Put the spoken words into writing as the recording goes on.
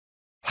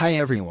Hi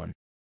everyone.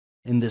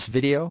 In this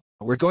video,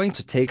 we're going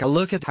to take a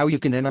look at how you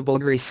can enable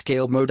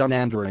Grayscale mode on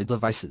Android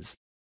devices.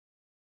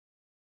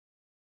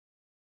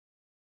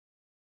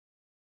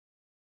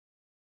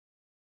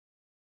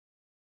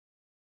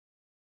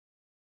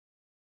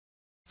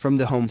 From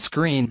the home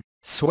screen,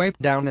 swipe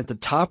down at the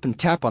top and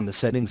tap on the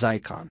settings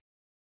icon.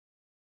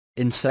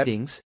 In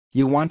settings,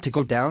 you want to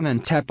go down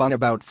and tap on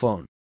About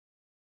Phone.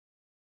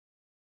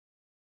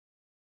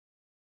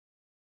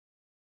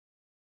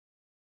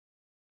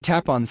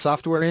 Tap on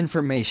Software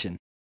Information.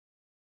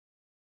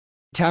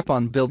 Tap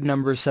on Build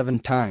number 7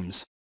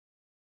 times.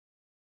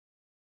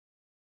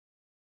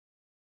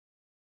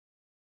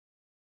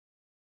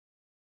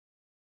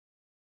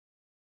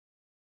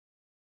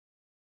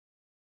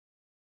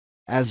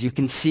 As you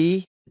can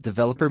see,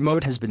 developer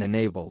mode has been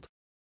enabled.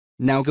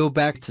 Now go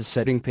back to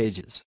Setting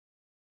Pages.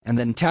 And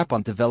then tap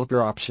on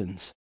Developer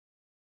Options.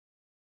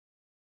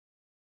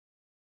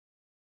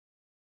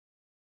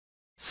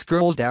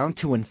 Scroll down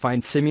to and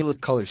find Simulate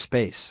Color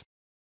Space.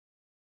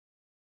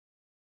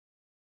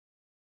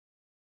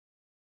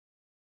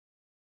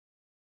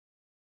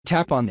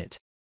 Tap on it.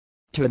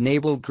 To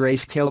enable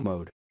Grayscale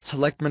mode,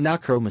 select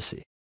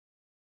Monochromacy.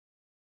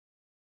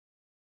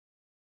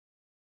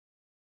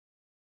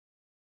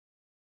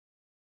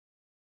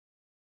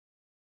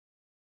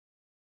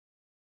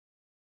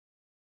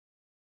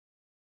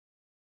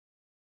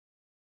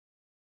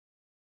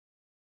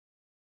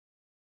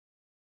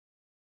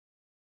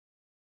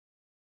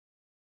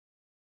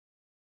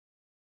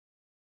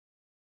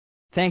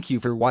 Thank you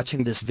for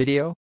watching this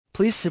video.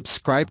 Please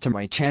subscribe to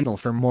my channel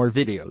for more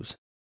videos.